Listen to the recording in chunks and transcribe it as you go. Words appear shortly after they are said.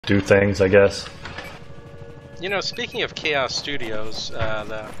do things, I guess. You know, speaking of Chaos Studios,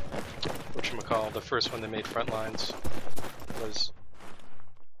 the first one that made Frontlines was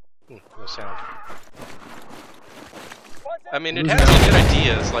no sound. I mean, it has some good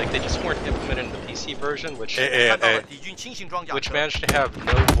ideas. Like they just weren't implemented in the PC version, which managed to have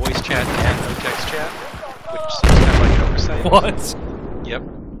no voice chat and no text chat, which seems kind of like an oversight. What? Yep.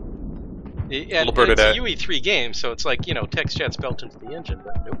 And it's a UE3 game, so it's like, you know, text chat's built into the engine,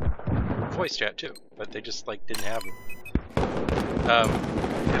 but nope. Voice chat too, but they just like didn't have them. But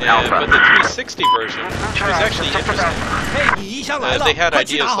the 360 version was actually interesting. They had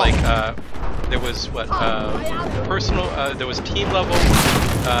ideas like there was there was team level,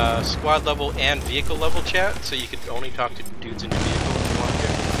 squad level, and vehicle level chat, so you could only talk to dudes in your vehicle if you wanted to.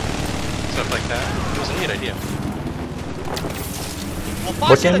 Stuff like that. It was a neat idea.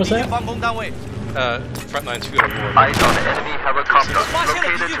 What game was that? Frontlines Field of War. Eyes on enemy helicopter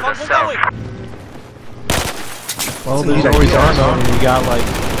located to the south. Well, there's always Arno, and you got like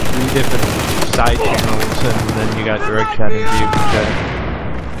 3 different side channels, and then you got direct chat and vehicle chat.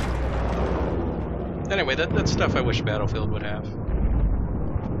 Anyway, that's stuff I wish Battlefield would have.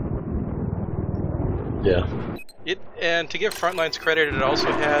 Yeah. And to give Frontlines credit, it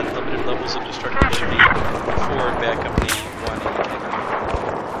also had limited levels of destructibility for Bad Company 1 and Hainan.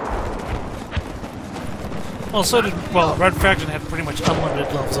 Well, so did Red Faction had pretty much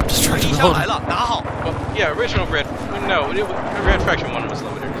unlimited levels of destructibility. Well, yeah, original Red Faction 1 was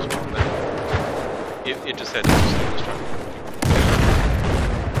limited as well, but it just had no destructibility.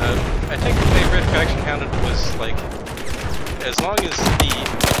 I think the way Red Faction handled it was like, as long as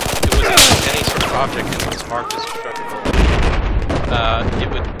it wasn't any sort of object and it was marked as destructible, it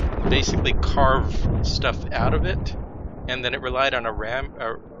would basically carve stuff out of it, and then it relied on a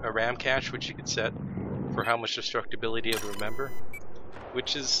RAM cache which you could set for how much destructibility it would remember,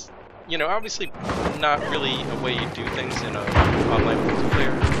 which is, you know, obviously not really a way you do things in an online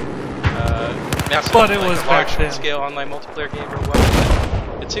multiplayer. Massive, but it like was a large-scale online multiplayer game or what.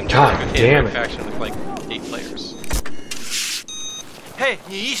 It seemed to work okay in Red Faction with like 8 players. Hey,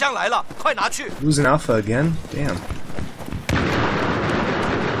 你一箱来了，快拿去! Losing alpha again? Damn.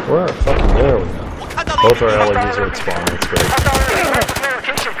 Where fucking there we go. Both our LEDs are at spawn, that's great.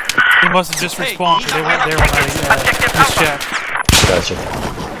 They must have just respawned, so they weren't there when I just checked. Gotcha.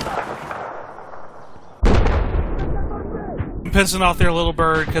 I'm pissing off their little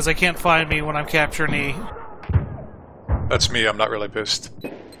bird because they can't find me when I'm capturing E. That's me, I'm not really pissed.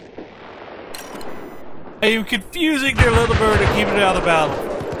 I am confusing their little bird and keeping it out of the battle.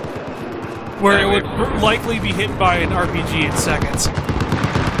 Where it would likely be hit by an RPG in seconds.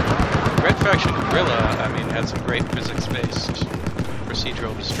 Red Faction Guerrilla, I mean, has some great physics-based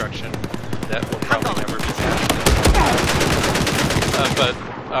procedural destruction that will probably never be matched. But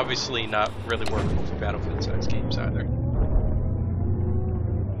obviously not really workable for Battlefield-sized games either.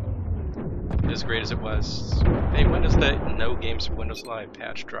 As great as it was. Hey, when does the No Games for Windows Live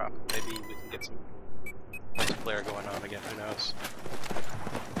patch drop? Maybe we can get some multiplayer going on again, who knows?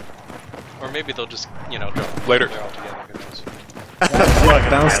 Or maybe they'll just, you know, drop later altogether, who knows? Look,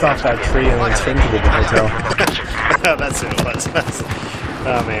 bounced off that tree and then turned to the hotel. That's who it was.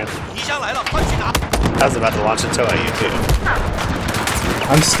 Oh man. I was about to launch a tow at you too.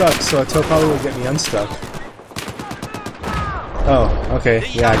 I'm stuck, so a tow probably will get me unstuck. Oh, okay.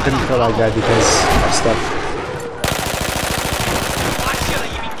 Yeah, I couldn't kill that guy because I'm stuck.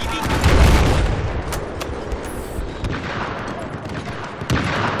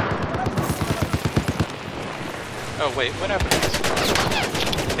 Oh wait, what happened?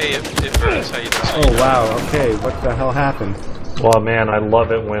 Hey, it burns. How you doing? Oh wow, okay, what the hell happened? Well, man, I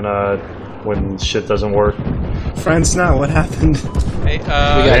love it when shit doesn't work. Friends now, what happened? Hey,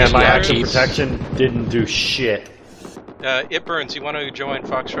 man, my action protection didn't do shit. It burns. You want to join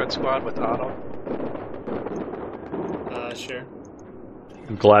Foxtrot Squad with Otto? Sure.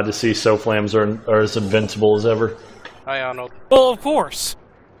 I'm glad to see SoFlams are as invincible as ever. Hi, Arnold. Well, of course.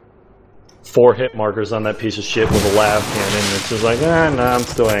 4 hit markers on that piece of shit with a lav cannon. It's just like, no, I'm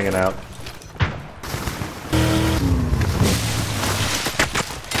still hanging out.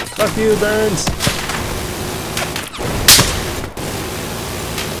 Fuck you, Burns!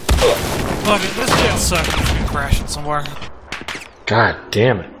 Fuck it, this jet sucks. It's been crashing somewhere. God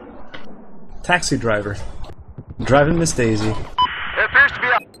damn it. Taxi driver. Driving Miss Daisy. It appears to be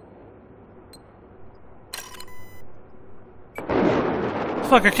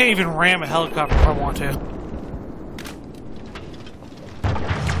Fuck, I can't even ram a helicopter if I want to.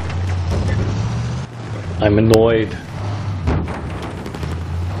 I'm annoyed.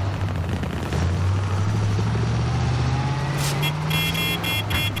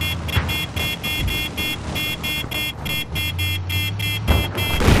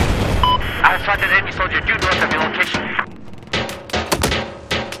 soldier due north of your location.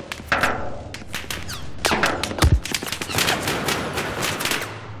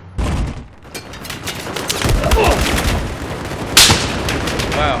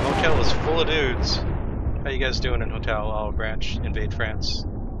 Wow, hotel is full of dudes. How you guys doing in Hotel Olive Branch, Invade France?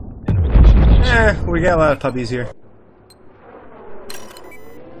 We got a lot of puppies here.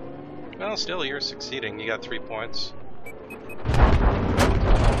 Well, still, you're succeeding. You got 3 points.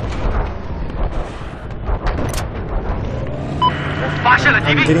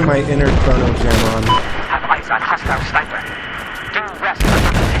 I'm getting my inner chrono gem on. Have eyes on hostile sniper. Do rest on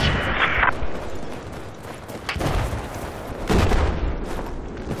your position.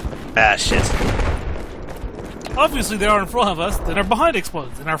 Ah, shit. Obviously, they are in front of us, then our behind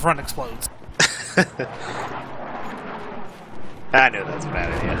explodes, and our front explodes. I knew that's a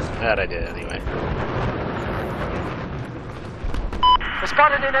bad idea. That I did anyway. I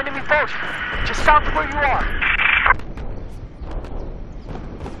spotted an enemy force, just south of where you are.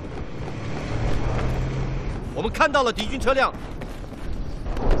 We们看到了敌军车辆。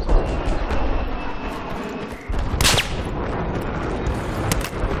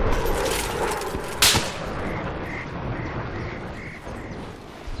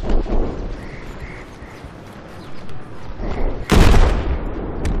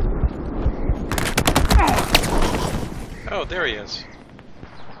 Oh, there he is.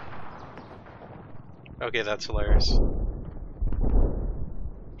 Okay, that's hilarious.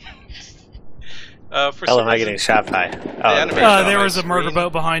 For Hell, some am I reason, getting shot by? There was a murder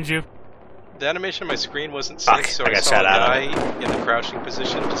boat behind you. The animation on my screen wasn't synced, so I saw a guy in the crouching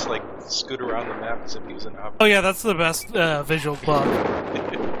position just like scoot around the map as if he was an op. Oh yeah, that's the best visual bug.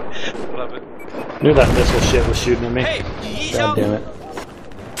 Love it. Knew that missile shit was shooting at me. Hey, God damn it.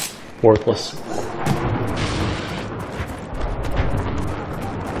 Worthless.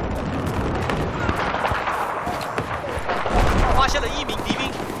 发现了1名敌兵，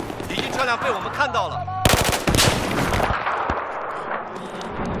敌军车辆被我们看到了。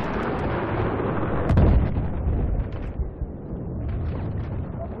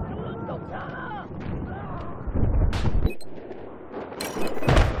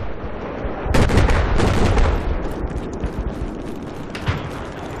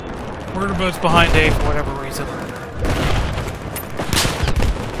 Murder boat's behind Dave for whatever reason.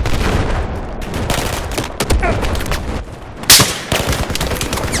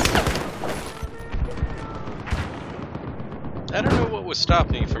 I don't know what was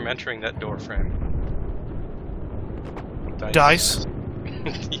stopping me from entering that door frame. Dice?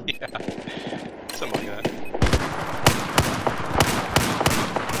 Yeah. Something like that.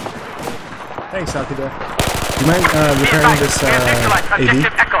 Thanks, Alkida. Do you mind repairing this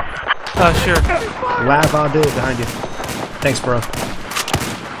AD? Sure. Lav all day behind you. Thanks, bro.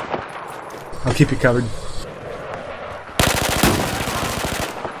 I'll keep you covered.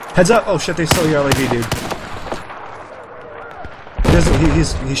 Heads up! Oh shit, they stole your LAV, dude. He doesn't,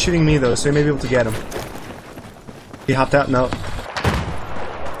 he's shooting me though, so you may be able to get him. He hopped out? No.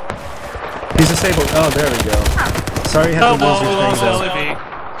 He's disabled. Oh, there we go. Sorry you had to lose your thing though. LAV.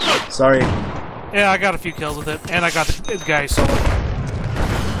 Sorry. Yeah, I got a few kills with it, and I got the guy solo.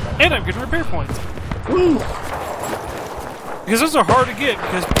 And I'm getting repair points. Woo! Because those are hard to get,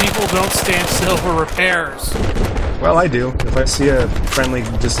 because people don't stand still for repairs. Well, I do. If I see a friendly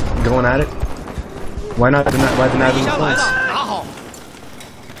just going at it, why not deny them the points?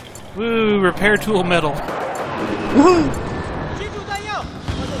 Woo, repair tool metal. Woohoo!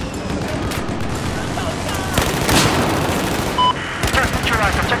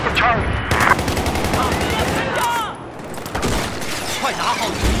 Neutralize objective Charlie.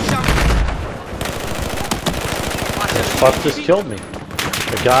 The fuck just killed me?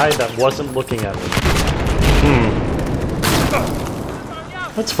 The guy that wasn't looking at me.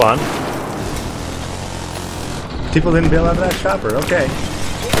 That's fun. People didn't bail out of that chopper. Okay.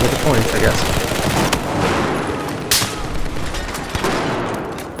 With the points, I guess.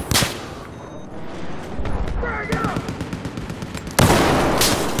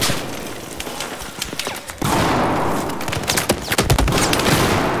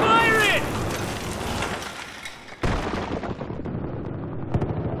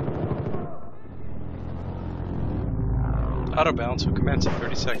 Auto balance will commence in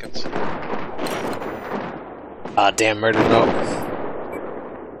 30 seconds. Ah, damn murder boat.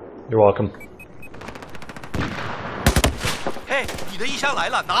 You're welcome. 嘿，你的衣箱来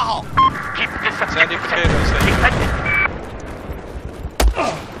了，拿好。 Sandy potatoes. eh?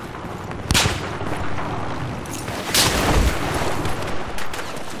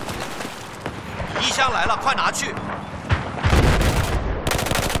 衣箱来了，快拿去。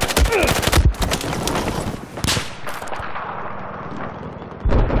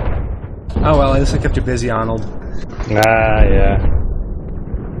Oh well, at least I kept you busy, Arnold. Ah, yeah.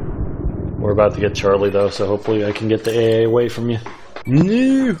 We're about to get Charlie though, so hopefully I can get the AA away from you.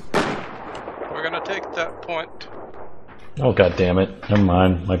 No. We're gonna take that point. Oh god damn it! Never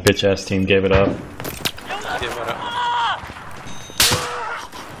mind. My bitch ass team gave it up. Give it up.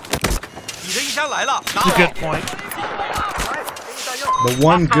 It's a good point. The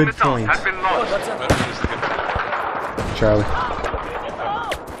one good point. Charlie.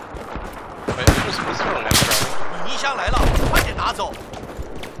 Wait, who's throwing at Charlie?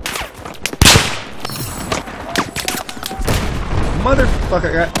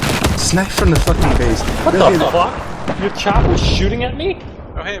 Motherfucker, I got sniped from the fucking base. What the fuck? Your chopper's shooting at me?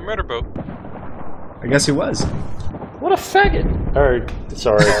 Oh hey, murder boat. I guess he was. What a faggot! Or,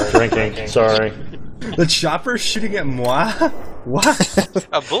 sorry, drinking, sorry. The chopper's shooting at moi? What?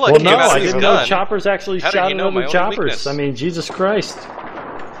 A bullet Well, came no, out I of his didn't know gun. choppers actually How did shot you know at my other only choppers. weakness? I mean, Jesus Christ.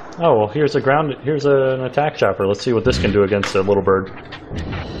 Oh, well, here's an attack chopper. Let's see what this can do against a little bird.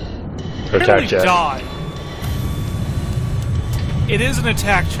 Or attack jet. Die. It is an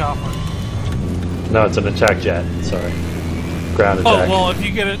attack chopper. No, it's an attack jet. Sorry. Ground Oh, attack. well, if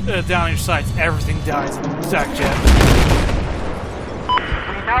you get it down your sights, everything dies in an attack jet. We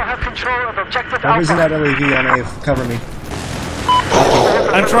now have control of objective Whoever's in Alpha. that LAV on A, cover me.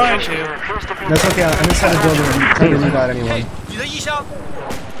 I'm trying to. That's okay, I'm inside the building. I'm trying to root out anyone. I'm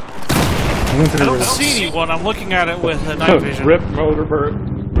going through I the don't roof. see anyone. I'm looking at it with the night vision. Rip motor bird.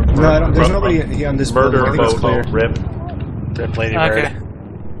 No, I don't, there's nobody here on this building. I Murder think it's boat. clear. Rip. Rip Lady Okay. Bird.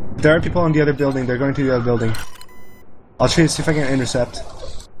 There are people on the other building. They're going to the other building. I'll try to see if I can intercept.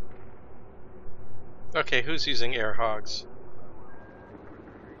 Okay, who's using air hogs?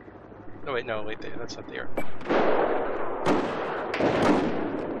 No, wait, that's not the air.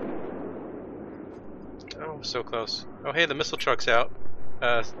 Oh, so close. Oh, hey, the missile truck's out.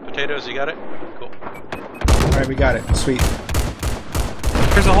 Potatoes, you got it? Cool. Alright, we got it. Sweet.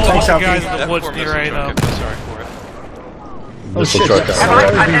 There's a whole Thanks, bunch of Alfie. guys in the That woods poor near missile A, truck, though. I'm sorry for it. Oh Missile shit, truck that's out.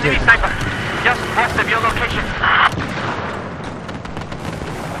 already An been enemy taken. sniper. Just west of your location.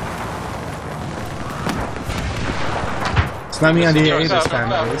 It's not me on the Missile AA this truck's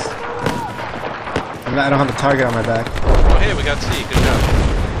time, out. at least. I don't have a target on my back. Oh, hey, we got C. Good job.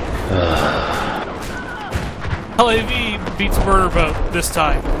 LAV beats murder boat this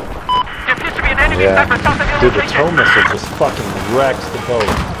time. There appears to be an enemy Yeah. sniper south of your Dude, the location. tow missile just fucking wrecks the boat.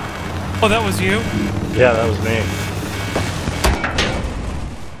 Oh, that was you? Yeah, that was me.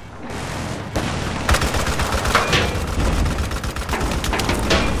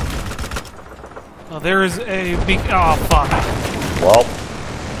 Oh, there is a big. Oh, fuck. Well,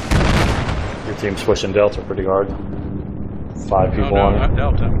 your team's pushing Delta pretty hard. 5 people Oh, no, on not it.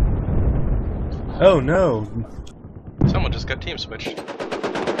 Delta. Oh no. Someone just got team switched.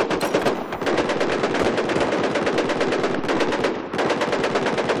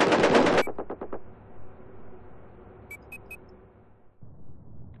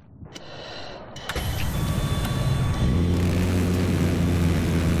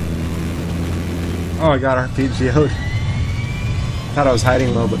 Oh, I got RPGO'd. Thought I was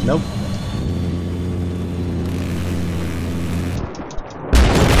hiding low, but nope.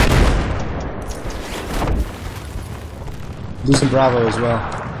 Losing Bravo as well.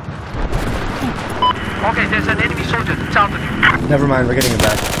 Okay, there's an enemy soldier south of you. Never mind, we're getting it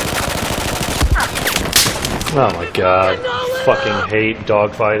back. Oh my god. Fucking hate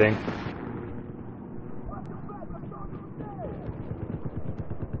dogfighting.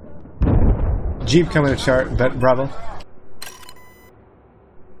 Jeep coming to chart, Bravo.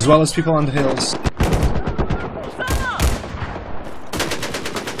 As well as people on the hills.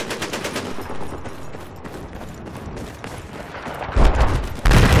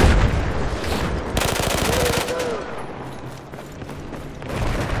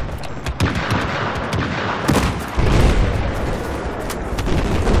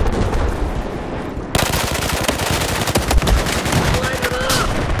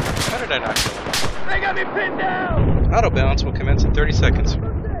 How did I not kill him? They got me pinned down! Auto balance will commence in 30 seconds.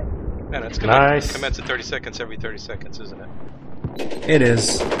 Man, it's gonna Nice. commence in 30 seconds every 30 seconds, isn't it? It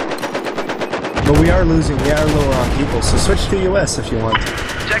is. But we are losing, we are lower on people, so switch to US if you want.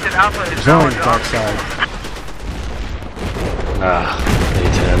 Objective Alpha is now Join under Dark our Side. Ah,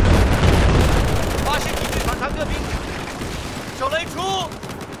 A10. 发现敌对反坦克兵，手雷出！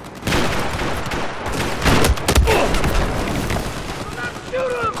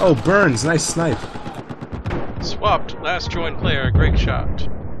 Oh, Burns, nice snipe. Swapped, last joined player, great shot.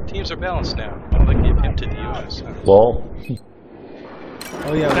 Teams are balanced now. I'd like to give him to the US. Lol.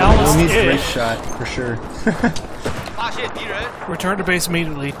 Oh yeah, Balance we'll need it. Race shot, for sure. 发现敌人， Return to base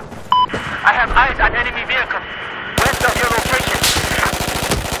immediately. I have eyes on enemy vehicle. West of your location.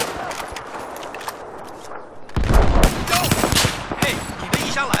 Hey, 你的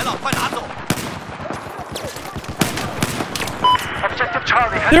衣箱来了，快拿走！ Objective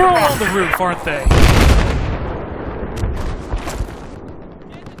Charlie has They're been all lost. on the roof, aren't they?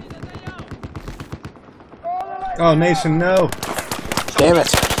 Oh, Nation, no. Damn it.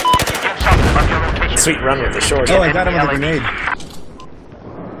 Get something on your location. Sweet run with the short. Oh, I got him with a grenade.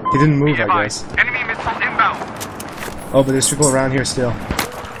 He didn't move, I guess. Enemy missile inbound. Oh, but there's people around here still.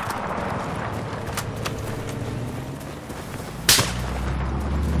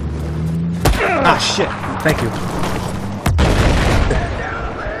 Ah, shit. Thank you.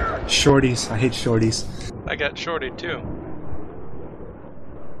 Shorties. I hate shorties. I got shorted too.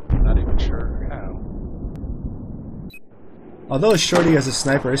 Not even sure how. Although a shorty as a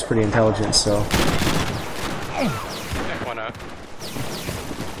sniper is pretty intelligent, so... Yeah, why not?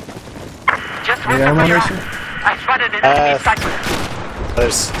 Just Need west of ammo, where you are. Nation? I spotted an enemy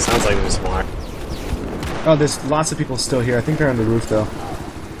cyclist. Sounds like there's more. Oh, there's lots of people still here. I think they're on the roof, though.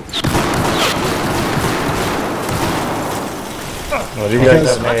 Well, you guys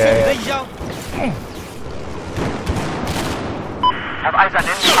have 拿出你的 AA. 衣箱。 Have eyes on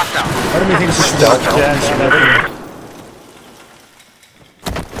enemy hostile. Part of me thinks it's Stealth jet and everything.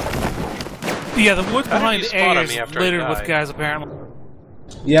 Yeah, the woods How did behind you A spot on is me after I littered with died? guys, apparently.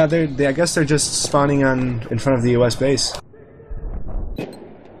 Yeah, I guess they're just spawning in front of the US base.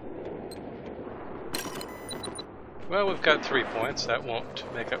 Well, we've got 3 points. That won't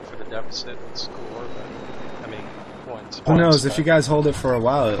make up for the deficit in score, but I mean, points. Who knows? If you guys hold it for a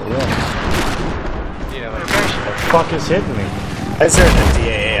while, it will. Yeah, like, The fuck is hitting me? I just heard an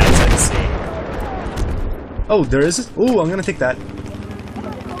DAA outside the scene. Oh, there is? Ooh, I'm gonna take that.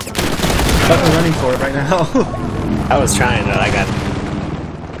 I'm running for it right now. I was trying, but I got.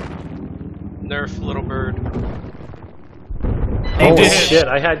 nerf little bird. He Holy did. shit,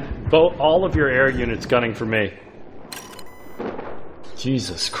 I had all of your air units gunning for me.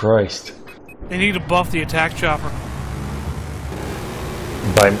 Jesus Christ. They need to buff the attack chopper.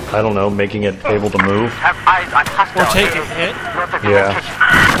 By, I don't know, making it able to move? Have eyes on hostile. Or take a hit. North of your Yeah. location.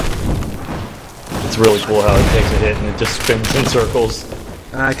 It's really cool how it takes a hit and it just spins in circles.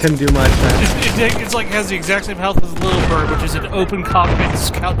 I couldn't do much, man. It's like has the exact same health as Little Bird, which is an open cockpit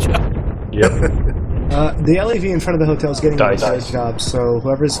scout chopper. Yep. The LAV in front of the hotel is getting Dice. a better job, so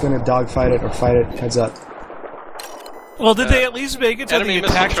whoever's gonna dogfight it or fight it, heads up. Well, did they at least make it so Enemy the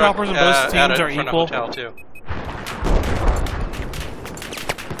missile attack truck, choppers in both out teams in are front of equal? hotel too.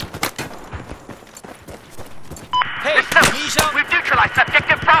 Hey, 你的衣箱。 We've neutralized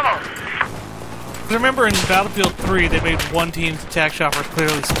objective Bravo. Remember in Battlefield 3, they made one team's attack chopper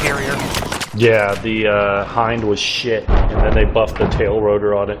clearly scarier. Yeah, the Hind was shit, and then they buffed the tail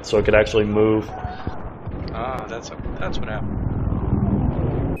rotor on it so it could actually move. Ah, that's what happened.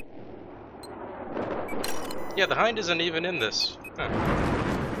 Yeah, the Hind isn't even in this. Huh.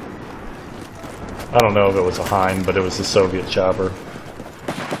 I don't know if it was a Hind, but it was a Soviet chopper.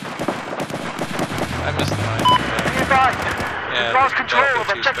 I missed the Hind. Be advised. Yeah, We've lost control of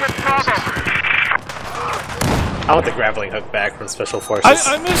Battlefield 2 objective Special Bravo. Forces. I want the grappling hook back from Special Forces.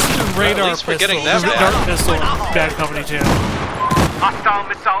 I missed the radar least we're pistol. getting that The back. dart pistol in Bad Company 2. Hostile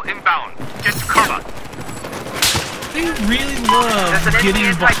missile inbound. Get to cover. They really love There's an getting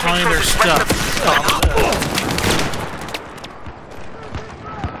enemy behind their anti-tank stuff.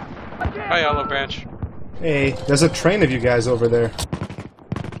 Hi, Olive Branch. Hey, there's a train of you guys over there.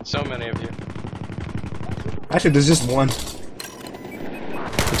 So many of you. Actually, there's just one.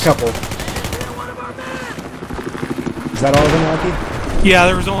 A couple. Is that all of them, Lucky? Yeah,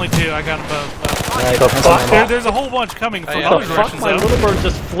 there was only 2. I got them both. Alright, The that's fuck? all. There's a whole bunch coming from yeah. other The fuck, directions, my though. little bird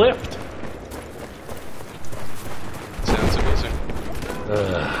just flipped. Sounds amusing.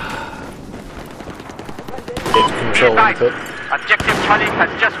 Get control input. Objective Charlie has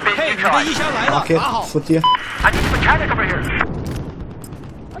just been 嘿，你的衣 neutralized. 箱来了， Okay, 拿好。 flip you. I need a mechanic over here.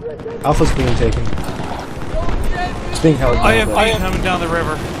 Alpha's being taken. It's being held. I down, have but- B coming down the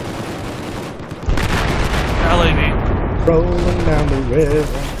river. LAV. Rolling down the river.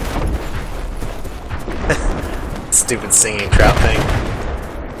 Stupid singing trout thing.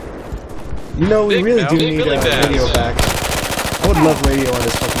 You know, we Big really mouth, do need Billy Bass. radio back. I would love radio on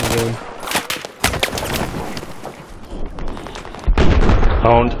this fucking game.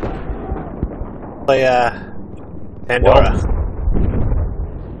 Owned. Play, Pandora.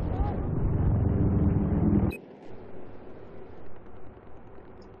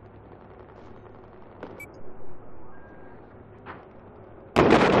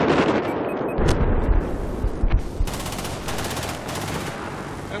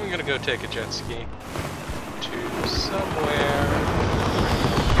 I'm gonna go take a jet ski to somewhere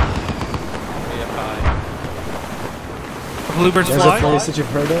way up high. Bluebirds There's fly? a place that you've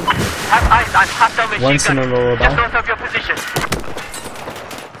heard of? Have eyes on hostile machine Once in a gun. lullaby. Just north of your position.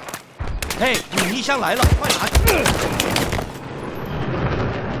 嘿，武夷箱来了，快拿！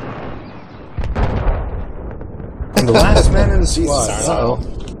 And the last man in the squad. Uh-oh.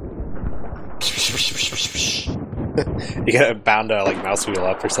 You gotta bound to like mouse wheel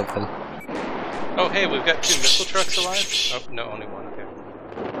up or something. Oh, hey, we've got 2 missile trucks alive? Oh, no, only 1, okay.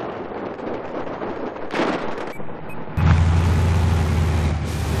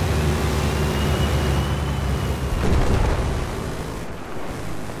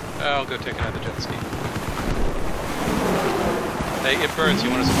 I'll go take another jet ski. Hey, it burns, you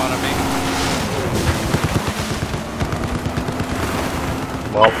want to spawn on me?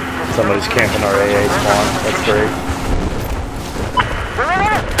 Well, somebody's camping our AA spawn. That's great.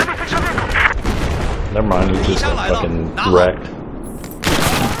 Let me fix your vehicle. Never mind, we just got fucking wrecked.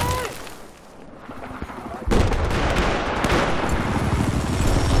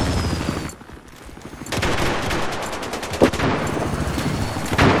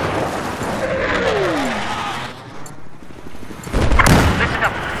 Listen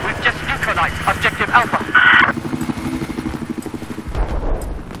up. We've just neutralized Objective Alpha.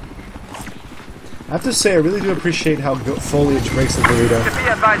 I have to say, I really do appreciate how foliage breaks the burrito. To be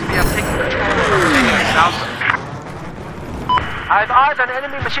advised, we have taken control of Objective Alpha. I have eyes on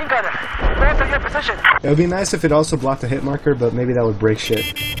enemy machine gunner. North of your position. It would be nice if it also blocked a hit marker, but maybe that would break shit.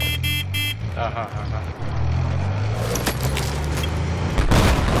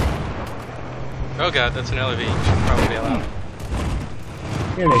 Oh god, that's an LV. Should probably be allowed.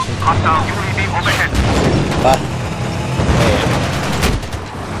 Your nation. Hostile UAV overhead.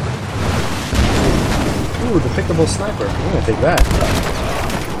 Ooh, the pickable sniper. I'm gonna take that.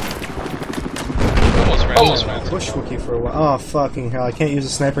 Almost ran. Bush Wookie for a while. Oh, fucking hell. I can't use a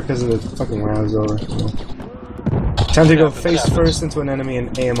sniper because of the fucking round's over. Time to go face first into an enemy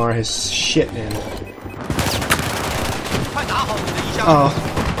and AMR his shit in. Oh,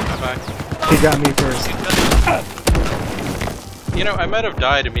 Bye. he got me first. You know, I might have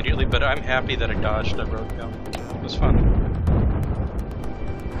died immediately, but I'm happy that I dodged a road kill. It was fun.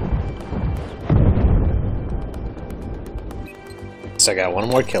 So I got 1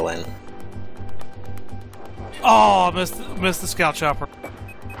 more kill in. Oh, I missed the scout chopper.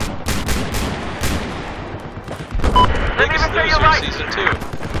 Biggest even say you're Loser right. season 2.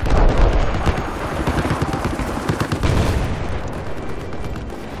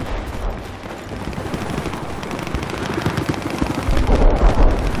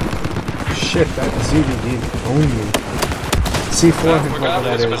 Shit, that ZVD owned me. C4 We're whoever gonna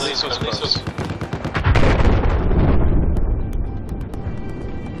that this, but is. at least it was close.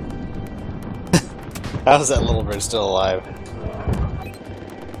 How is that little bird still alive?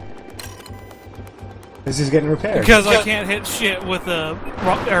 This is getting repaired. Because I can't hit shit with a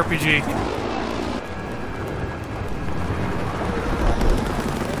RPG.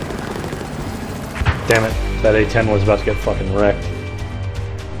 Damn it, that A-10 was about to get fucking wrecked.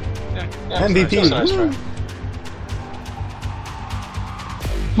 MVP. That's a nice try.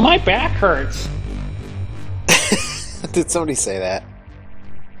 My back hurts. Did somebody say that?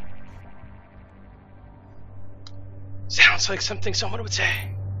 Sounds like something someone would say.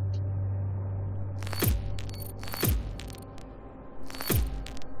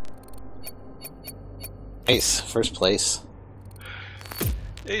 Nice, first place.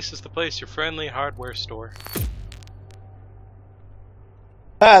 Ace is the place, your friendly hardware store.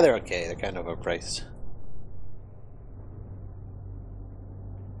 Ah, they're okay. They're kind of overpriced.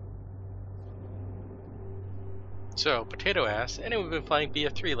 So, Potato asks, anyone been playing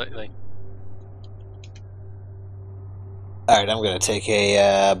BF3 lately? Alright, I'm gonna take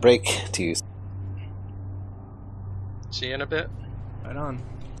a break to use. See you in a bit. Right on.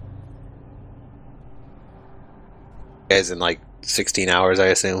 Guys in like 16 hours, I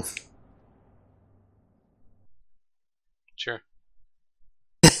assume. Sure.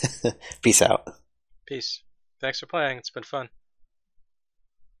 Peace out. Peace. Thanks for playing, it's been fun.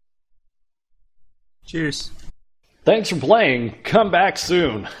 Cheers. Thanks for playing. Come back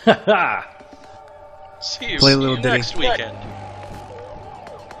soon. See you, Play a little ditty. next weekend.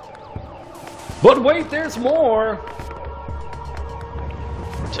 But wait, there's more.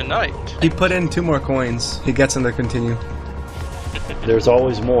 Tonight. He put in 2 more coins. He gets them to continue. There's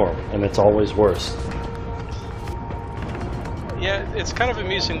always more, and it's always worse. Yeah, it's kind of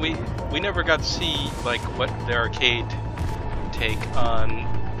amusing. We never got to see like what the arcade take on,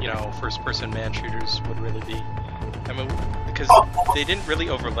 you know, first-person man shooters would really be. I mean, because they didn't really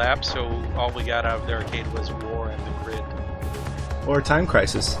overlap, so all we got out of the arcade was War and the Grid. Or Time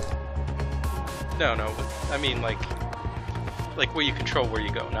Crisis. No, I mean like where you control where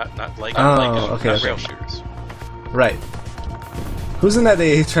you go, not like rail shooters. Right. Who's in that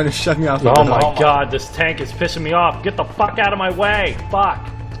A trying to shut me off? Oh my god, this tank is pissing me off. Get the fuck out of my way. Fuck.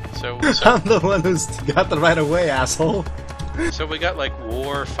 So I'm the one who's got the right of way, asshole. So we got like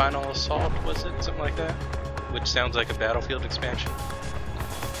War Final Assault, was it? Something like that? Which sounds like a Battlefield expansion.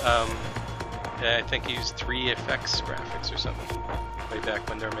 I think he used 3FX graphics or something. Way back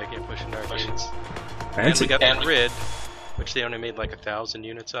when they were making a push in arcades. And we got the Grid, which they only made like 1,000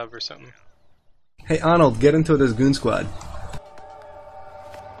 units of or something. Hey Arnold, get into this goon squad.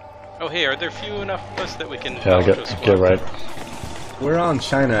 Oh hey, are there few enough of us that we can get right. We're on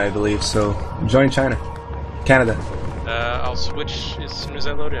China, I believe, so join China. Canada. I'll switch as soon as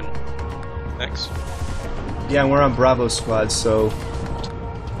I load in. Thanks. Yeah, and we're on Bravo squad, so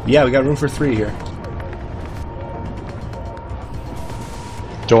yeah, we got room for 3 here.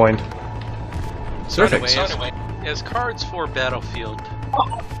 Joined. So anyway, as cards for Battlefield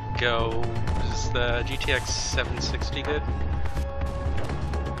go, is the GTX 760 good?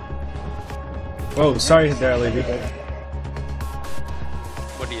 Oh, sorry there, Levy.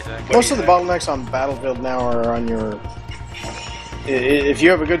 What do you think? Most of the bottlenecks on Battlefield now are on your... If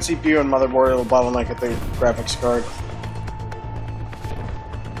you have a good CPU and motherboard, it'll bottleneck at the graphics card.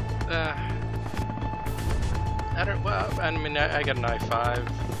 I don't... Well, I mean, I got an i5.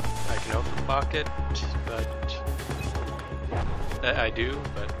 I can overclock it, but... I do,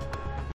 but...